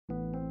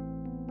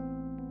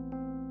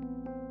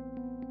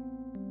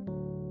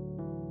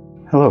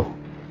Hello,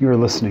 you are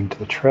listening to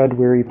the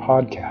Treadweary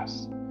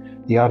Podcast,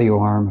 the audio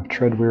arm of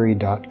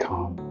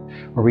treadweary.com,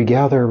 where we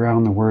gather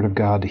around the Word of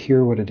God to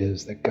hear what it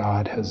is that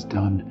God has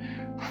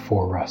done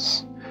for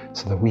us,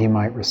 so that we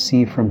might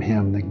receive from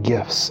Him the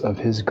gifts of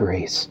His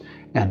grace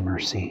and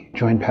mercy.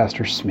 Join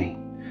Pastor Smee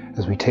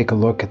as we take a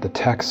look at the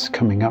text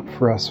coming up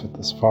for us with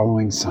this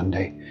following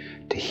Sunday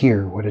to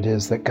hear what it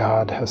is that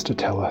God has to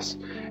tell us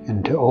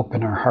and to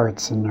open our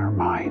hearts and our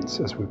minds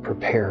as we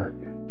prepare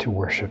to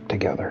worship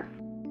together.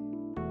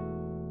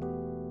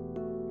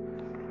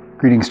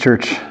 Greetings,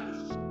 church.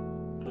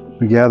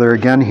 We gather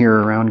again here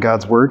around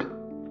God's Word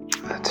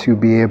to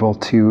be able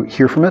to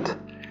hear from it,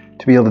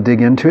 to be able to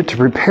dig into it, to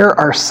prepare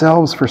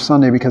ourselves for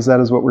Sunday, because that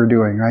is what we're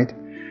doing, right?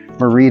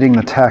 We're reading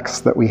the texts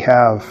that we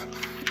have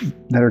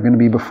that are going to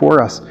be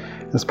before us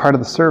as part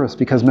of the service,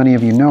 because many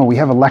of you know we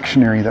have a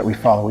lectionary that we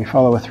follow. We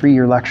follow a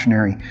 3-year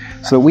lectionary.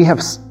 So we have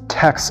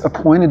texts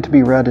appointed to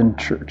be read in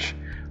church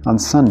on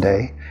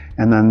Sunday,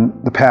 and then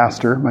the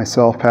pastor,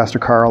 myself, Pastor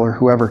Carl, or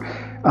whoever,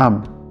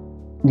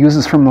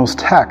 uses from those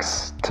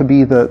texts to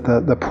be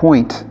the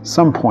point,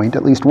 some point,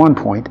 at least one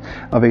point,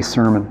 of a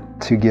sermon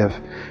to give.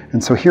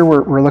 And so here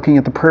we're looking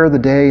at the prayer of the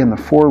day and the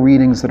 4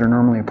 readings that are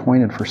normally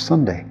appointed for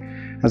Sunday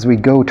as we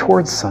go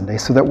towards Sunday,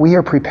 so that we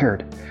are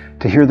prepared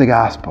to hear the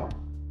gospel.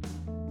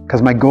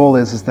 Because my goal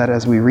is that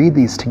as we read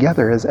these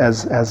together,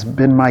 as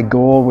been my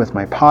goal with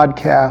my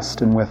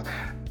podcast and with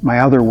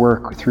my other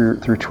work through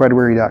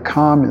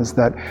treadweary.com, is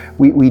that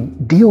we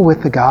deal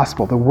with the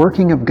gospel, the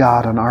working of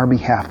God on our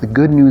behalf, the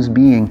good news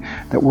being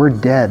that we're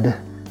dead,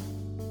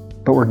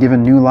 but we're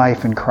given new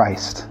life in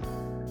Christ.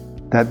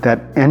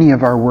 That any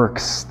of our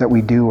works that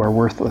we do are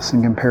worthless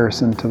in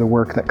comparison to the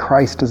work that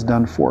Christ has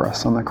done for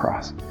us on the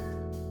cross.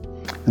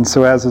 And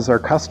so, as is our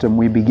custom,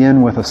 we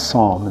begin with a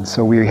psalm. And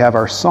so we have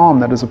our psalm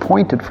that is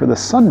appointed for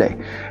this Sunday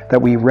that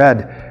we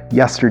read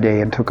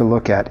yesterday and took a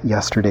look at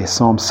yesterday,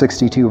 Psalm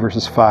 62,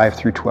 verses 5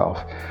 through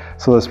 12.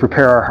 So let's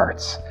prepare our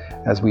hearts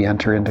as we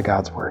enter into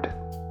God's Word.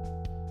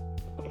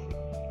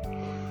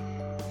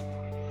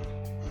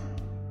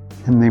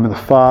 In the name of the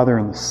Father,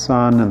 and the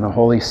Son, and the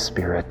Holy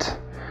Spirit.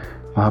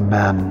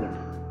 Amen.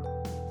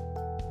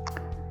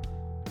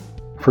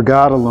 For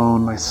God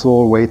alone my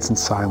soul waits in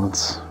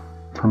silence,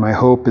 for my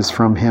hope is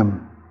from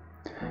Him.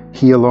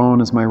 He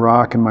alone is my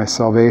rock and my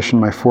salvation,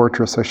 my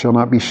fortress, I shall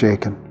not be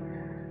shaken.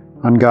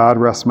 On God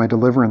rests my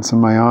deliverance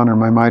and my honor,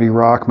 my mighty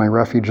rock, my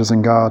refuge is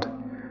in God.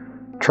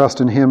 Trust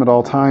in Him at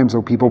all times,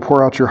 O people,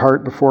 pour out your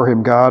heart before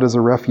Him. God is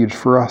a refuge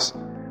for us.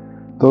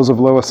 Those of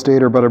low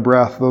estate are but a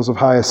breath, those of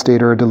high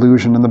estate are a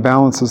delusion. In the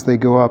balance as they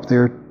go up, they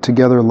are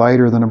together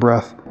lighter than a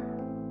breath.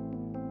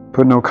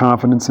 Put no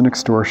confidence in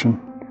extortion.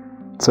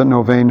 Set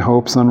no vain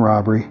hopes on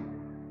robbery.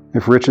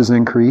 If riches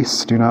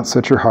increase, do not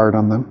set your heart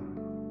on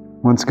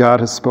them. Once God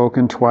has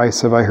spoken,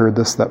 twice have I heard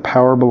this, that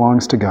power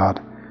belongs to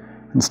God,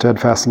 and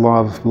steadfast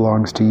love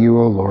belongs to you,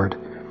 O Lord,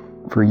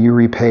 for you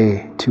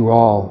repay to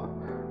all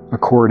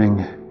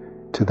according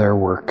to their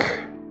work.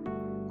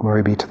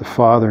 Glory be to the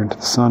Father, and to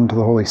the Son, and to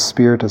the Holy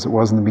Spirit, as it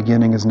was in the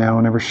beginning, is now,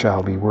 and ever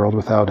shall be, world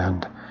without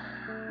end.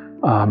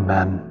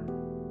 Amen.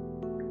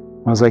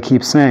 As I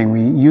keep saying,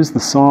 we use the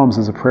Psalms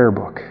as a prayer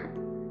book.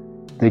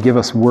 They give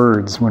us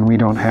words when we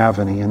don't have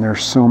any, and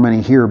there's so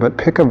many here, but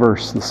pick a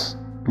verse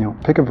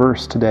pick a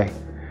verse today.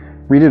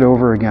 Read it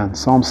over again,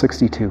 Psalm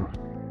 62.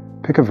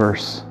 Pick a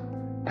verse.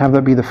 Have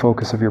that be the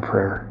focus of your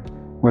prayer,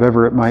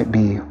 whatever it might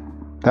be.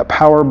 That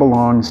power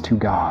belongs to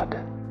God.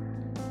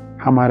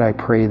 How might I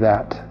pray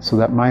that so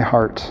that my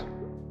heart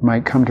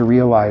might come to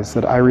realize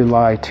that I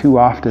rely too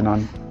often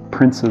on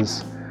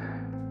princes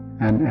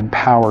and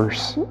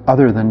powers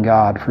other than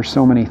God for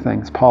so many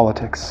things,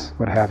 politics,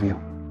 what have you.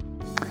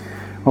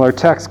 Well, our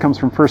text comes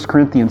from 1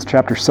 Corinthians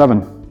chapter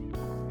 7,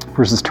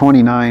 verses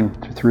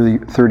 29 through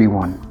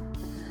 31.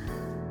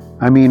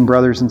 I mean,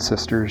 brothers and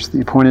sisters,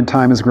 the appointed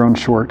time has grown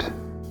short.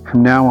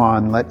 From now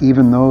on, let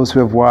even those who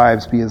have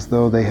wives be as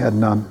though they had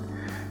none,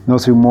 and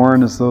those who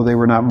mourn as though they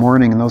were not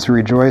mourning, and those who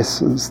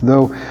rejoice as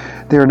though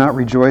they are not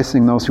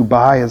rejoicing, those who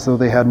buy as though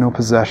they had no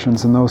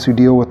possessions, and those who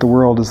deal with the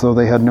world as though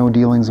they had no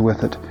dealings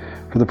with it.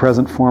 For the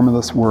present form of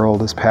this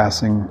world is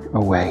passing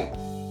away.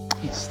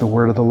 This is the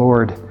word of the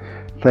Lord.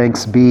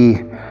 Thanks be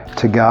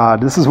to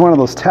God. This is one of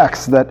those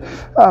texts that,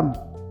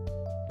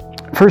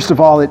 first of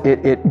all,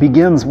 it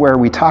begins where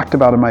we talked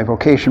about in my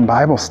vocation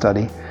Bible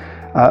study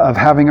of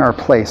having our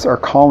place, our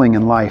calling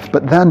in life.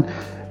 But then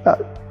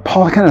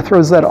Paul kind of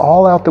throws that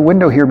all out the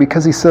window here,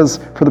 because he says,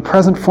 for the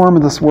present form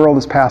of this world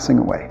is passing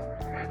away.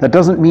 That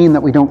doesn't mean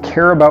that we don't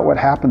care about what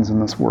happens in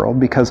this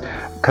world, because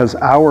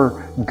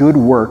our good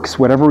works,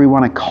 whatever we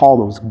want to call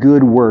those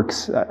good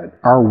works,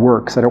 our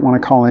works, I don't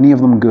want to call any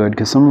of them good,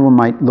 because some of them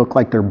might look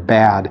like they're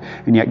bad,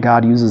 and yet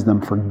God uses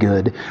them for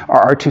good,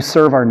 are to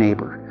serve our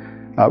neighbor,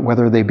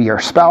 whether they be our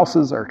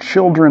spouses, our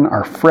children,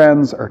 our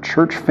friends, our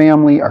church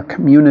family, our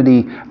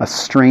community, a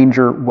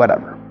stranger,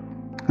 whatever.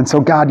 And so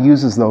God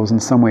uses those in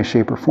some way,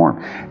 shape, or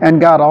form.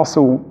 And God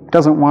also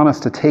doesn't want us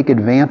to take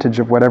advantage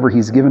of whatever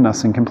He's given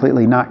us and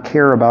completely not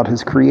care about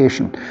His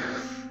creation.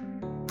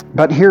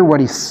 But hear what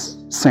He's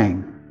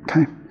saying,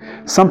 okay?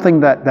 something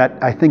that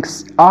I think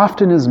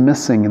often is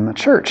missing in the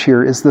church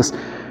here is this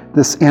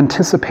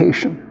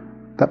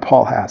anticipation that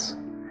Paul has.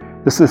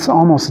 This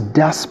almost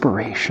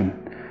desperation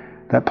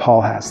that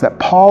Paul has. That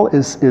Paul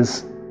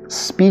is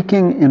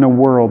speaking in a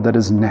world that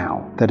is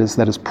now, that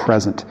is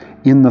present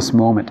in this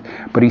moment.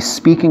 But he's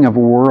speaking of a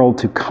world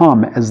to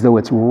come as though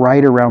it's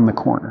right around the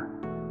corner.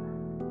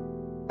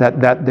 That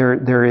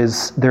there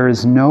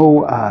is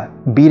no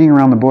beating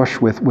around the bush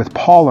with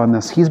Paul on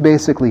this. He's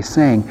basically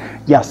saying,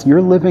 yes,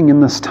 you're living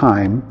in this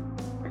time,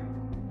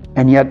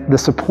 and yet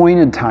this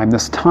appointed time,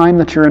 this time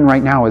that you're in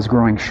right now is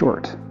growing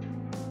short.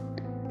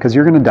 Because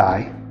you're going to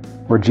die,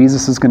 or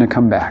Jesus is going to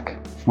come back.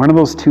 One of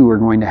those two are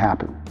going to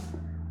happen.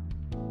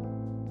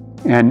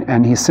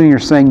 And he's sitting here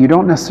saying, you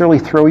don't necessarily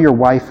throw your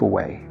wife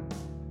away.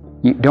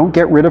 You don't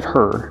get rid of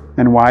her,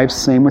 and wives,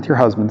 same with your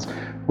husbands,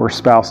 or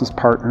spouses,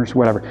 partners,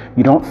 whatever.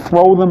 You don't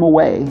throw them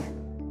away.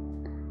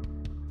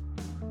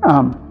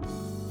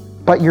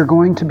 But you're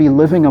going to be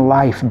living a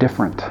life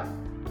different.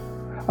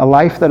 A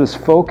life that is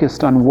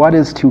focused on what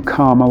is to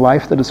come, a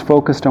life that is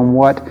focused on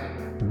what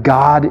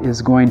God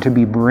is going to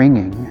be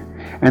bringing.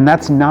 And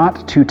that's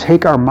not to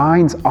take our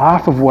minds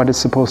off of what is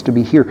supposed to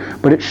be here,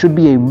 but it should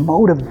be a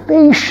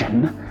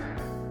motivation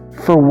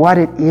for what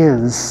it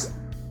is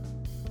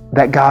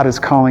that God is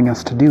calling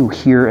us to do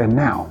here and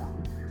now.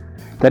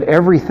 That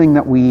everything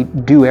that we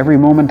do, every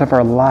moment of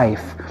our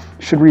life,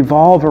 should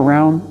revolve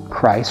around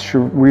Christ,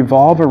 should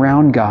revolve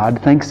around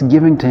God,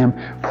 thanksgiving to Him,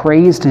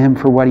 praise to Him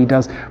for what He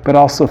does, but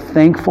also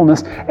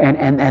thankfulness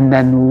and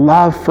then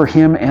love for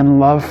Him and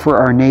love for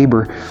our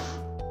neighbor.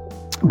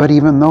 But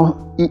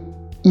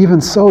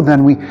even so,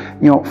 then we,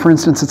 for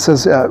instance, it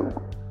says,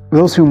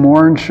 those who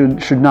mourn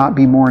should not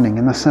be mourning,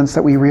 in the sense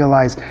that we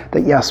realize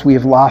that, yes, we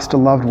have lost a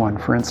loved one,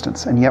 for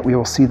instance, and yet we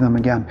will see them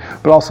again.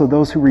 But also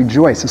those who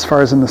rejoice, as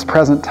far as in this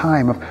present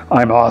time of,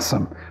 I'm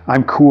awesome,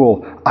 I'm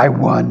cool, I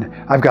won,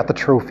 I've got the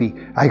trophy,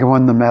 I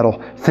won the medal,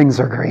 things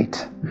are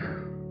great.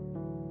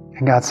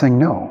 And God's saying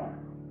no.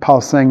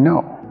 Paul's saying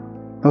no.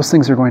 Those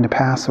things are going to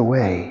pass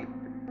away.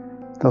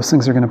 Those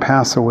things are going to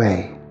pass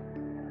away.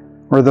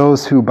 Or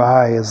those who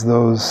buy as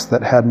those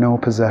that had no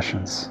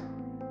possessions.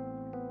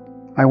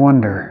 I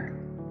wonder,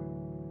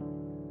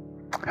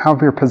 how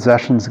have your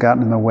possessions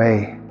gotten in the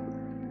way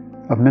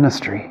of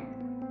ministry?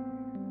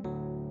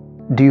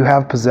 Do you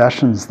have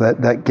possessions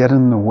that get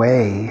in the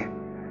way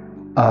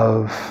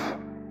of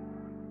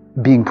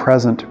being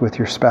present with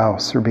your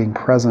spouse, or being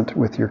present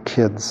with your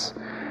kids,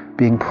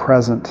 being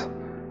present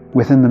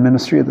within the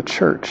ministry of the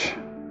church?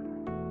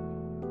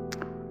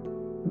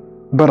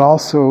 But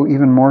also,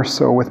 even more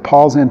so, with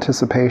Paul's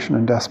anticipation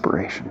and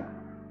desperation.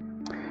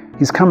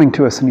 He's coming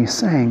to us and he's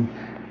saying,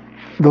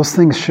 those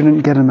things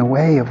shouldn't get in the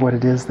way of what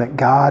it is that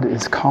God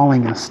is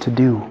calling us to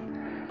do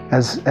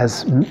as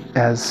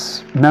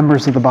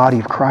members of the body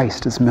of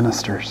Christ, as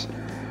ministers.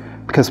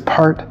 Because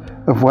part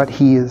of what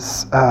he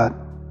is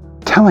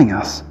telling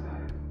us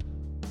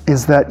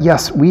is that,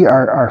 yes, we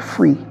are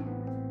free.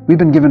 We've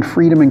been given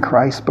freedom in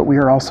Christ, but we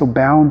are also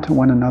bound to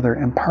one another.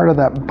 And part of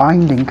that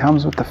binding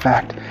comes with the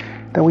fact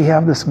that we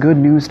have this good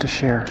news to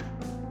share.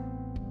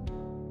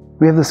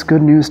 We have this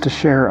good news to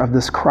share of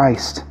this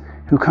Christ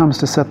who comes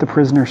to set the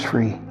prisoners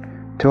free,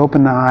 to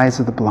open the eyes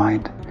of the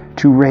blind,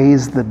 to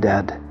raise the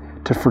dead,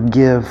 to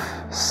forgive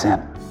sin.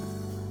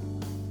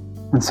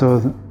 And so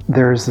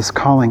there's this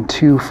calling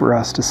too for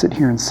us to sit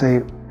here and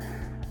say,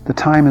 the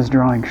time is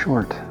drawing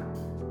short.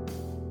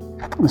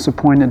 This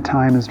appointed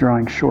time is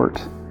drawing short.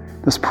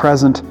 This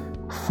present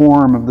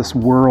form of this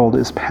world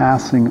is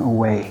passing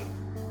away.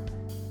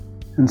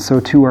 And so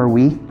too are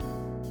we,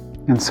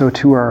 and so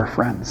too are our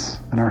friends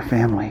and our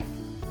family.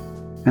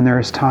 And there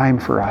is time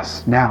for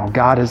us now.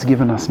 God has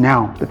given us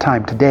now the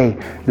time, today,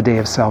 the day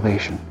of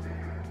salvation.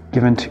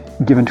 Given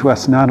to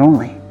us not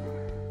only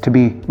to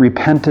be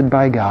repented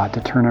by God,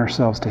 to turn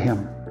ourselves to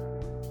Him,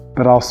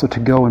 but also to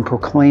go and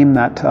proclaim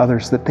that to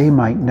others, that they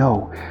might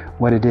know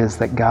what it is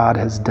that God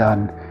has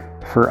done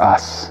for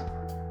us.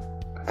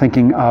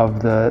 Thinking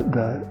of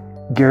the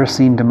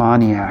Gerasene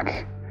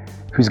demoniac,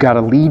 who's got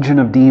a legion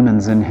of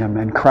demons in him,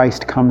 and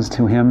Christ comes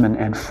to him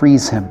and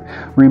frees him,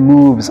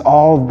 removes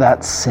all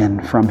that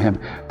sin from him,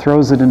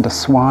 throws it into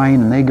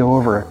swine, and they go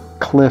over a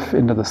cliff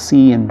into the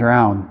sea and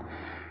drown.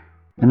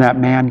 And that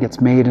man gets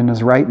made in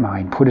his right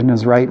mind, put in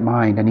his right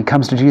mind, and he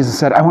comes to Jesus and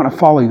said, I want to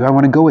follow you, I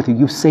want to go with you,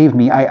 you've saved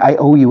me, I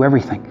owe you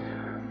everything.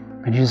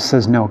 And Jesus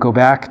says, no, go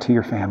back to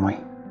your family.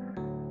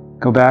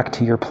 Go back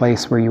to your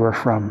place where you are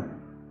from,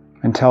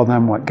 and tell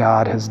them what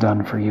God has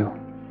done for you.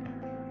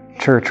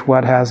 Church,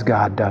 what has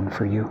God done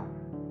for you?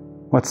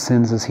 What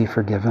sins has He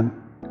forgiven?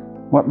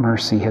 What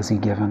mercy has He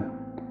given?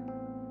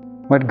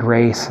 What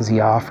grace has He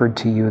offered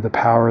to you, the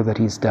power that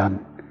He's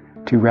done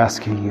to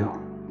rescue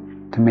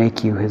you, to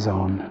make you His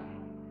own?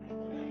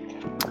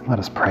 Let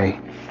us pray.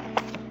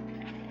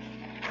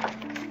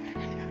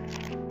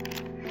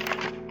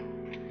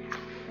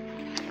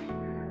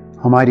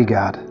 Almighty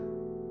God,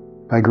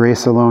 by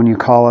grace alone you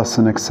call us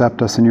and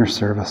accept us in your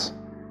service.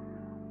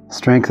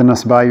 Strengthen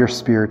us by your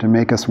Spirit and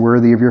make us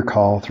worthy of your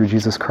call through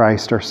Jesus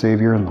Christ, our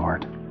Savior and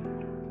Lord.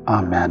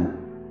 Amen.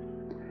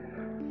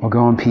 Well,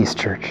 go in peace,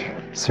 church.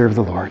 Serve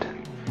the Lord.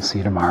 We'll see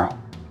you tomorrow.